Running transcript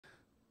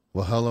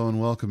Well, hello and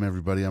welcome,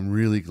 everybody. I'm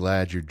really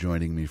glad you're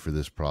joining me for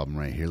this problem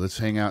right here. Let's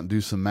hang out and do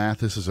some math.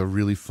 This is a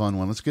really fun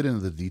one. Let's get into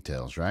the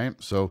details, right?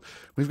 So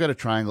we've got a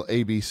triangle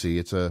ABC.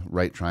 It's a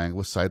right triangle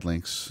with side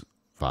lengths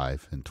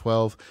 5 and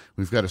 12.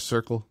 We've got a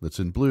circle that's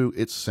in blue.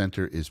 Its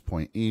center is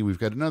point E. We've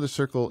got another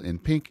circle in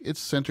pink. Its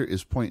center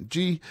is point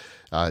G.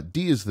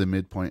 D is the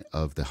midpoint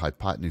of the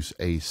hypotenuse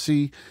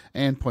AC,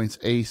 and points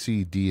A,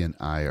 C, D, and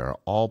I are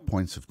all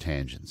points of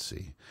tangent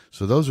C.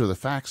 So those are the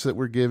facts that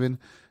we're given.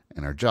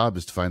 And our job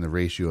is to find the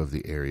ratio of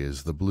the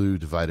areas, the blue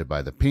divided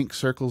by the pink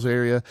circle's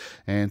area,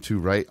 and to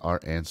write our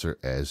answer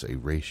as a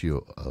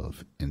ratio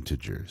of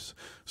integers.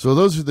 So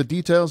those are the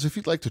details. If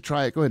you'd like to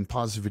try it, go ahead and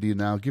pause the video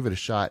now. Give it a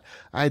shot.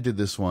 I did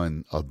this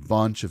one a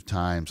bunch of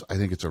times. I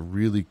think it's a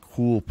really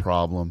cool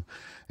problem,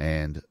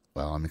 and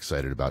well, I'm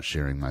excited about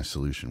sharing my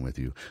solution with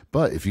you.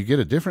 But if you get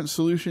a different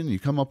solution, you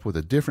come up with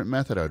a different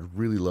method, I'd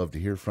really love to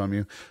hear from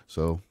you.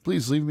 So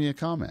please leave me a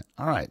comment.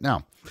 All right,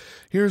 now,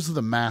 here's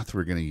the math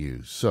we're going to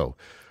use. So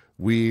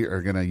we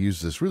are going to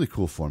use this really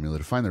cool formula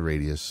to find the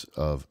radius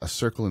of a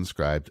circle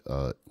inscribed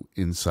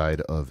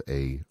inside of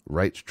a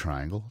right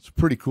triangle. It's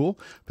pretty cool.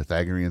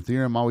 Pythagorean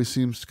theorem always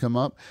seems to come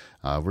up.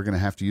 We're going to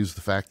have to use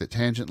the fact that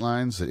tangent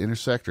lines that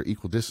intersect are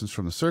equal distance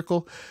from the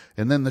circle.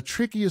 And then the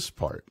trickiest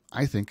part,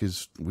 I think,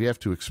 is we have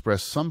to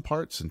express some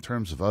parts in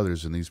terms of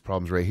others in these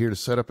problems right here to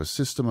set up a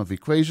system of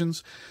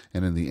equations.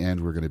 And in the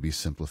end, we're going to be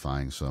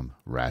simplifying some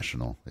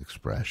rational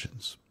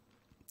expressions.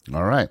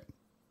 All right,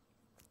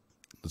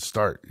 let's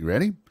start. You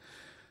ready?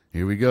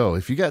 Here we go.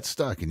 If you got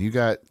stuck and you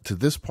got to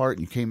this part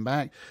and you came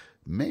back,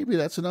 maybe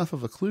that's enough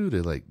of a clue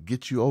to like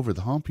get you over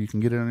the hump. You can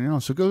get it on your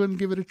own. So go ahead and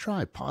give it a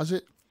try. Pause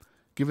it.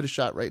 Give it a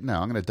shot right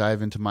now. I'm going to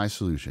dive into my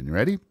solution. You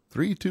ready?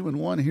 3, 2, and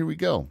 1. Here we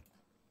go.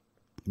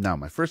 Now,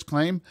 my first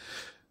claim,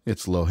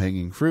 it's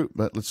low-hanging fruit,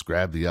 but let's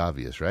grab the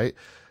obvious, right?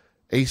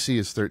 AC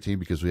is 13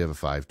 because we have a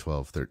 5,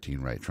 12,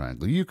 13 right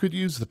triangle. You could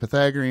use the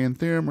Pythagorean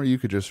theorem, or you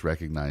could just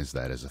recognize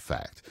that as a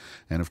fact.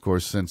 And of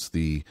course, since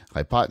the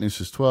hypotenuse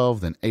is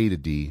 12, then A to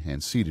D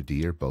and C to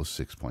D are both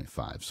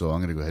 6.5. So I'm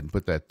going to go ahead and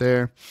put that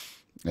there.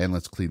 And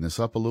let's clean this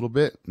up a little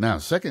bit. Now,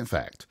 second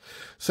fact,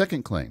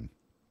 second claim,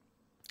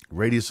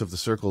 radius of the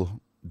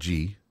circle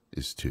G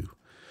is 2.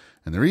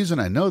 And the reason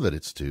I know that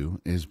it's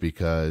 2 is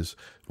because,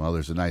 well,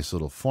 there's a nice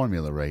little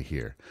formula right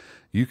here.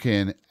 You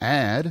can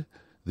add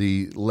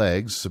the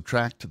legs,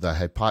 subtract the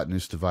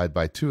hypotenuse, divide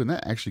by 2, and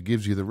that actually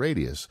gives you the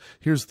radius.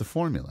 Here's the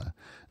formula.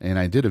 And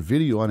I did a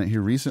video on it here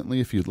recently.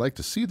 If you'd like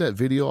to see that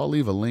video, I'll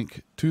leave a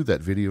link to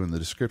that video in the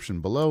description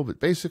below. But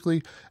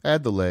basically,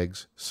 add the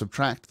legs,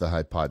 subtract the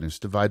hypotenuse,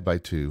 divide by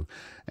 2,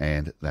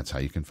 and that's how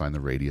you can find the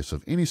radius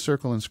of any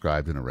circle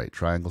inscribed in a right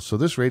triangle. So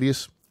this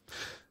radius,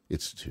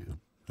 it's 2.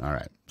 All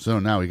right, so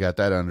now we got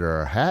that under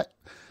our hat.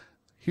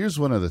 Here's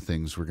one of the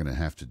things we're going to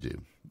have to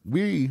do.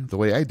 The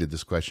way I did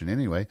this question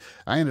anyway,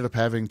 I ended up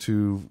having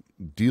to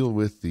deal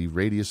with the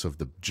radius of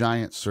the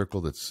giant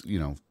circle that's,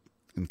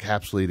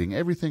 encapsulating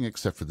everything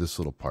except for this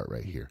little part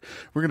right here.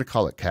 We're going to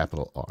call it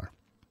capital R.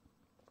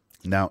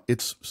 Now,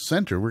 its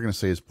center, we're going to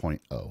say, is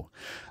point O.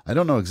 I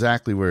don't know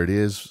exactly where it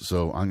is,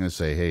 so I'm going to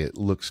say, hey, it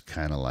looks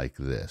kind of like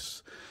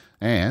this.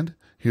 And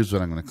here's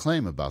what I'm going to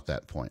claim about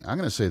that point. I'm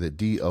going to say that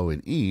DO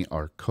and E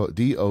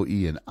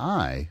and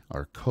I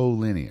are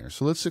collinear.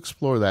 So let's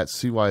explore that,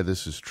 see why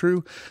this is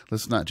true.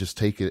 Let's not just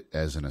take it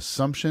as an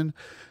assumption.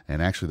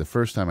 And actually, the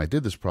first time I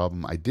did this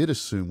problem, I did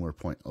assume where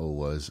point O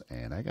was,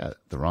 and I got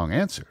the wrong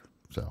answer.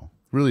 So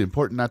really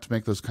important not to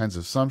make those kinds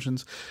of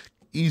assumptions.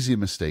 Easy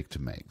mistake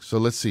to make. So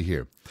let's see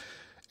here.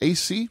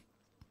 AC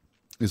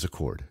is a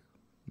chord.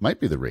 Might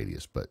be the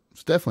radius, but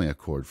it's definitely a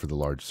chord for the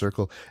large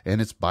circle,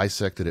 and it's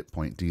bisected at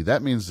point D.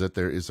 That means that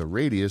there is a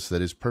radius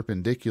that is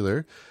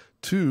perpendicular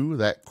to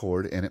that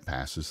chord, and it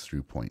passes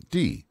through point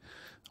D.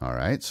 All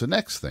right, so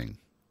next thing.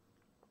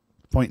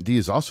 Point D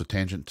is also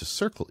tangent to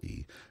circle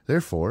E.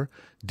 Therefore,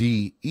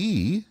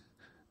 DE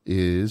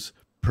is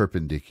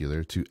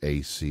perpendicular to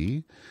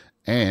AC,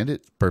 and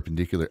it's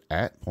perpendicular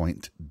at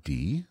point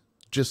D,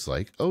 just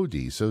like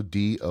OD. So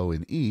DO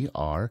and E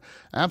are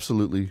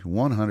absolutely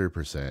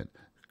 100%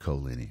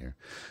 collinear.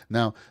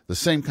 Now, the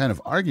same kind of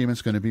argument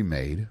is going to be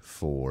made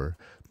for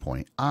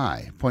point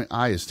I. Point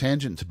I is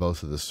tangent to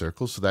both of the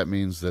circles, so that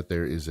means that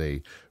there is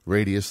a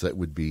radius that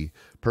would be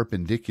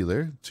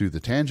perpendicular to the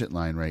tangent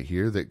line right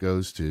here that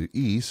goes to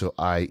E. So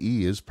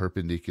IE is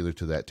perpendicular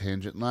to that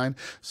tangent line.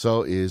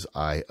 So is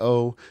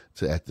IO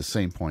at the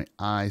same point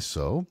I.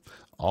 So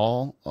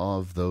all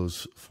of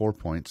those 4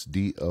 points,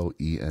 D, O,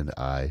 E, and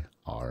I,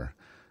 are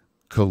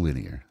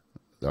collinear.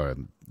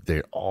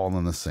 They're all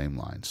on the same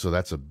line. So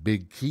that's a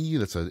big key.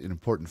 That's an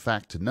important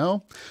fact to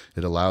know.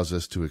 It allows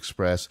us to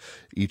express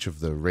each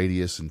of the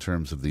radius in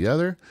terms of the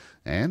other.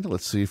 And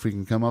let's see if we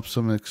can come up with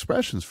some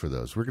expressions for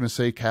those. We're going to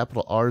say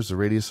capital R is the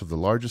radius of the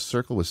largest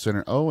circle with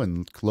center O,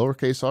 and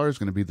lowercase r is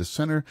going to be the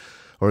center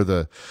or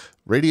the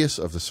radius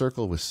of the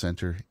circle with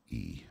center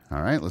E.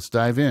 All right, let's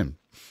dive in.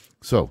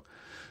 So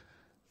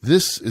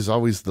this is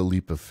always the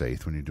leap of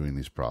faith when you're doing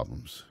these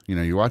problems.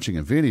 You're watching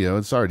a video,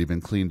 it's already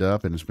been cleaned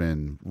up and it's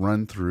been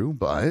run through,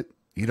 but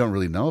you don't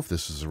really know if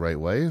this is the right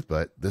way,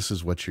 but this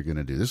is what you're going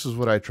to do. This is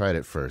what I tried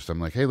at first. I'm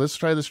like, hey, let's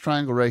try this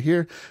triangle right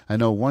here. I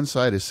know one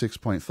side is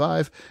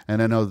 6.5,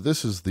 and I know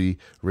this is the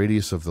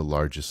radius of the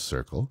largest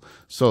circle.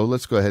 So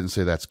let's go ahead and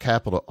say that's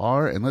capital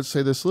R, and let's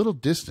say this little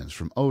distance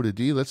from O to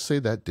D, let's say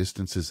that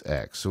distance is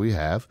X. So we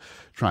have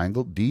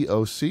triangle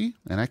DOC,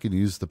 and I can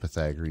use the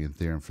Pythagorean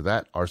theorem for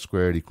that. R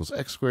squared equals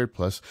X squared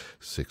plus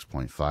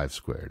 6.5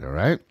 squared, all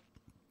right?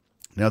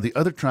 Now, the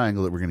other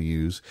triangle that we're going to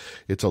use,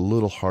 it's a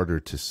little harder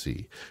to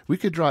see. We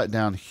could draw it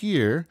down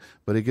here,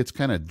 but it gets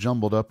kind of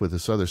jumbled up with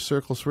this other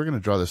circle, so we're going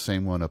to draw the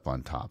same one up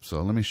on top.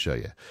 So let me show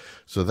you.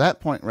 So that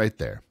point right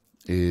there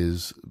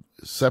is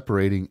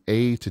separating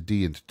A to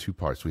D into two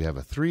parts. We have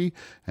a 3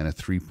 and a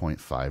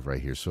 3.5 right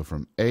here. So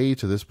from A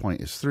to this point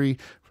is 3,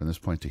 from this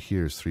point to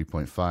here is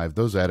 3.5.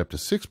 Those add up to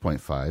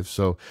 6.5,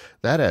 so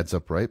that adds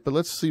up right, but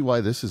let's see why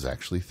this is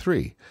actually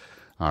 3.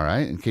 All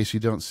right, in case you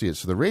don't see it.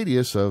 So the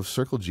radius of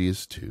circle G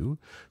is 2.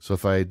 So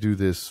if I do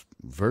this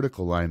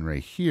vertical line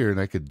right here, and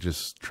I could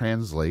just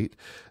translate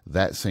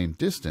that same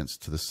distance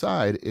to the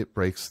side, it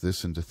breaks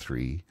this into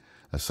 3,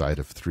 a side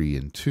of 3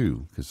 and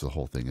 2, because the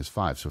whole thing is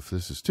 5. So if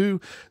this is 2,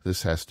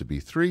 this has to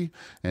be 3.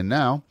 And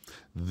now,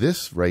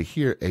 this right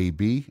here,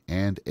 AB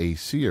and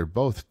AC, are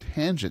both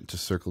tangent to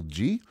circle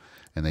G,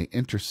 and they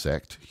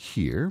intersect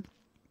here.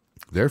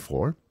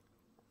 Therefore,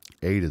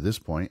 A to this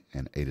point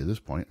and A to this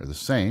point are the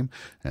same,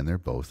 and they're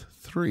both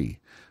 3.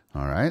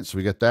 All right, so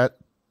we got that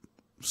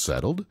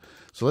settled.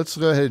 So let's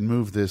go ahead and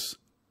move this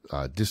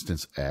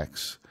distance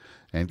x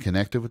and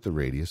connect it with the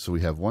radius. So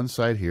we have one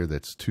side here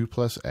that's 2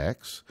 plus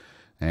x,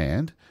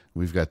 and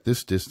we've got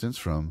this distance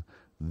from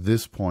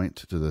this point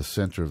to the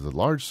center of the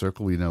large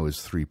circle we know is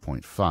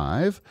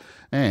 3.5,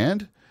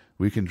 and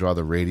we can draw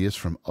the radius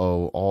from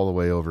O all the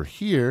way over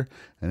here,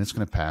 and it's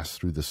going to pass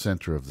through the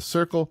center of the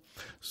circle.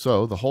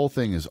 So the whole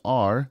thing is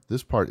R.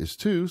 This part is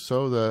 2,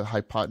 so the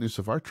hypotenuse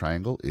of our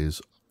triangle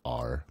is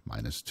R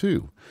minus 2.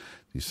 Do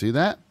you see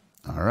that?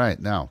 All right,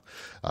 now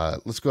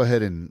let's go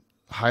ahead and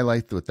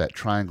highlight what that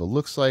triangle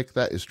looks like.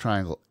 That is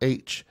triangle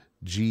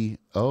HGO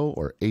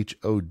or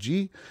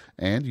HOG,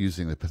 and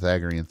using the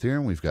Pythagorean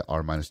theorem, we've got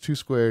R minus 2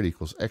 squared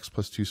equals X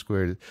plus 2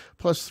 squared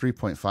plus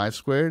 3.5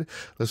 squared.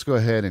 Let's go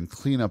ahead and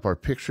clean up our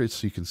picture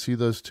so you can see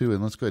those two,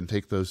 and let's go ahead and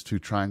take those two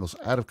triangles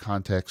out of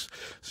context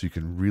so you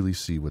can really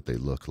see what they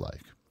look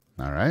like.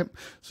 All right,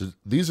 so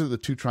these are the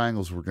two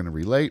triangles we're going to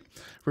relate.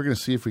 We're going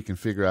to see if we can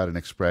figure out an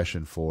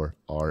expression for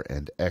R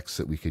and X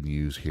that we can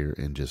use here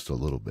in just a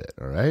little bit.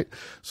 All right,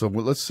 so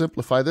let's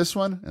simplify this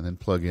one and then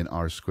plug in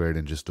R squared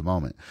in just a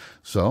moment.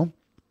 So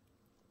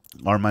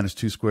R minus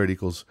 2 squared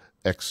equals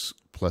X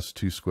plus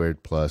 2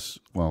 squared plus,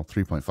 well,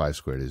 3.5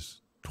 squared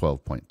is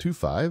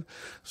 12.25.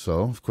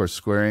 So, of course,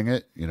 squaring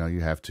it,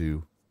 you have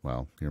to,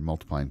 well, you're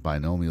multiplying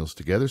binomials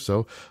together.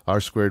 So R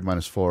squared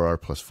minus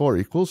 4R plus 4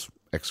 equals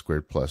X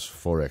squared plus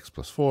 4X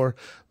plus 4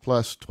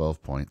 plus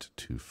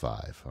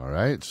 12.25. All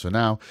right, so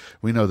now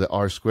we know that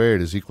R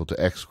squared is equal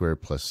to X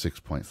squared plus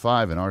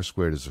 6.5, and R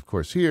squared is, of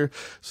course, here.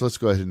 So let's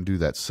go ahead and do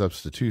that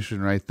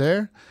substitution right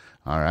there.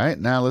 All right,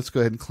 now let's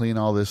go ahead and clean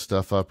all this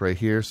stuff up right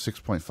here.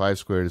 6.5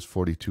 squared is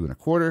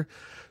 42.25.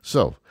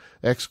 So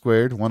X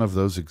squared, one of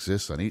those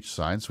exists on each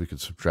side, so we can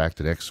subtract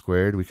an X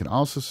squared. We can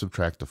also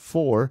subtract a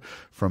 4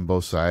 from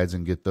both sides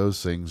and get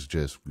those things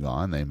just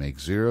gone. They make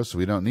 0, so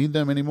we don't need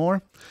them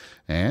anymore.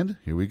 And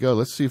here we go.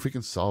 Let's see if we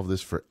can solve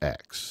this for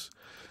X.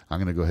 I'm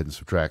going to go ahead and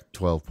subtract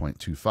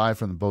 12.25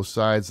 from both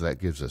sides. That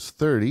gives us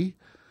 30.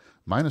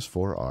 Minus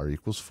 4R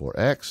equals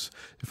 4X.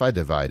 If I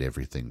divide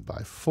everything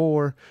by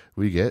 4,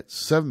 we get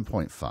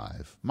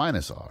 7.5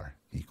 minus R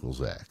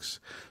equals X.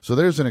 So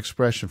there's an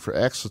expression for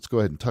X. Let's go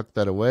ahead and tuck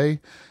that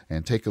away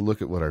and take a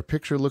look at what our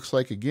picture looks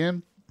like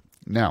again.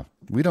 Now,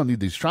 we don't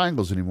need these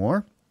triangles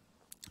anymore,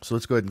 so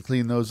let's go ahead and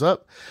clean those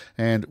up.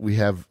 And we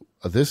have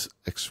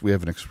we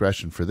have an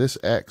expression for this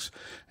X,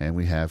 and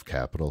we have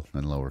capital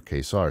and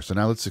lowercase r. So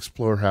now let's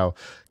explore how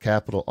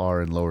capital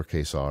R and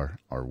lowercase r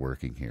are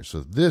working here.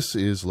 So this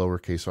is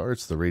lowercase r.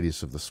 It's the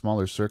radius of the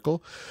smaller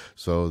circle.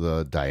 So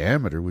the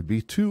diameter would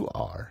be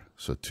 2r.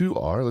 So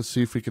 2r, let's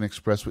see if we can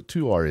express what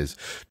 2r is.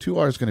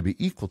 2r is going to be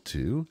equal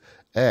to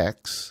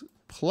X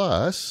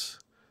plus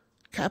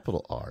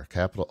capital R.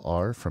 Capital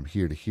R from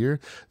here to here,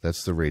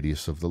 that's the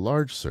radius of the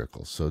large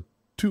circle. So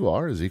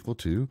 2r is equal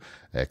to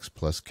X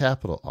plus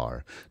capital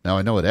R. Now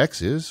I know what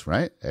X is,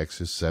 right?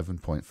 X is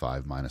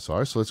 7.5 minus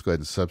R. So let's go ahead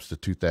and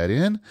substitute that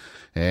in,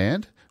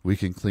 and we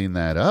can clean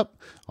that up.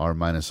 R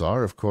minus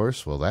R, of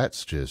course, well,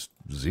 that's just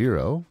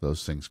 0.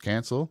 Those things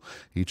cancel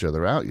each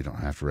other out. You don't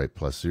have to write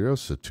plus 0.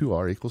 So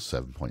 2R equals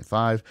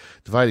 7.5.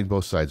 Dividing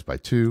both sides by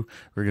 2,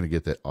 we're going to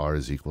get that R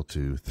is equal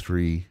to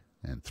 3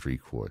 3/4.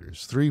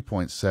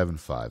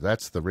 3.75.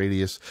 That's the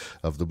radius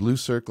of the blue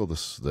circle.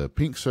 The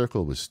pink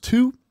circle was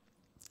 2.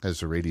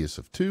 Has a radius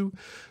of 2.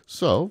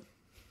 So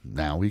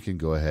now we can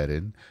go ahead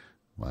and,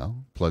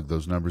 well, plug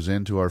those numbers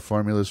into our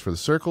formulas for the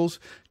circles,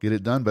 get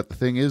it done. But the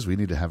thing is, we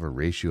need to have a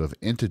ratio of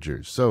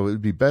integers. So it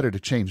would be better to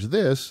change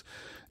this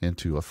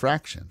into a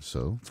fraction.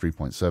 So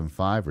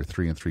 3.75 or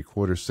 3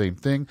 3/4, same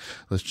thing.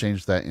 Let's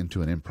change that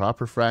into an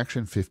improper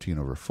fraction, 15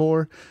 over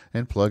 4,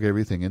 and plug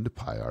everything into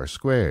pi r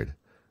squared.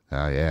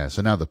 Yeah,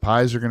 so now the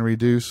pi's are going to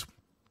reduce.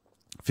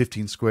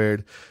 15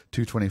 squared,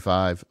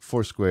 225,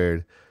 4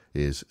 squared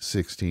is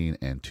 16,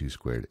 and 2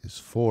 squared is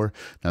 4.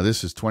 Now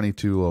this is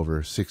 22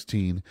 over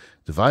 16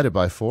 divided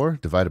by 4.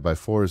 Divided by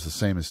 4 is the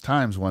same as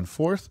times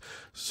 1/4,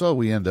 so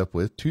we end up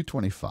with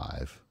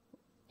 225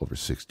 over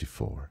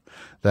 64.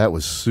 That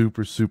was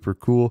super, super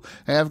cool.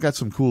 Hey, I've got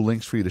some cool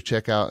links for you to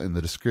check out in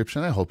the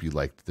description. I hope you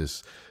liked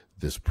this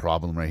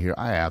problem right here.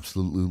 I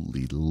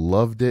absolutely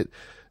loved it.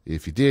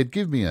 If you did,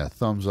 give me a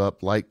thumbs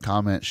up, like,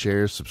 comment,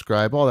 share,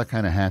 subscribe, all that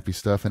kind of happy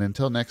stuff. And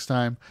until next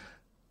time,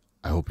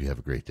 I hope you have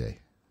a great day.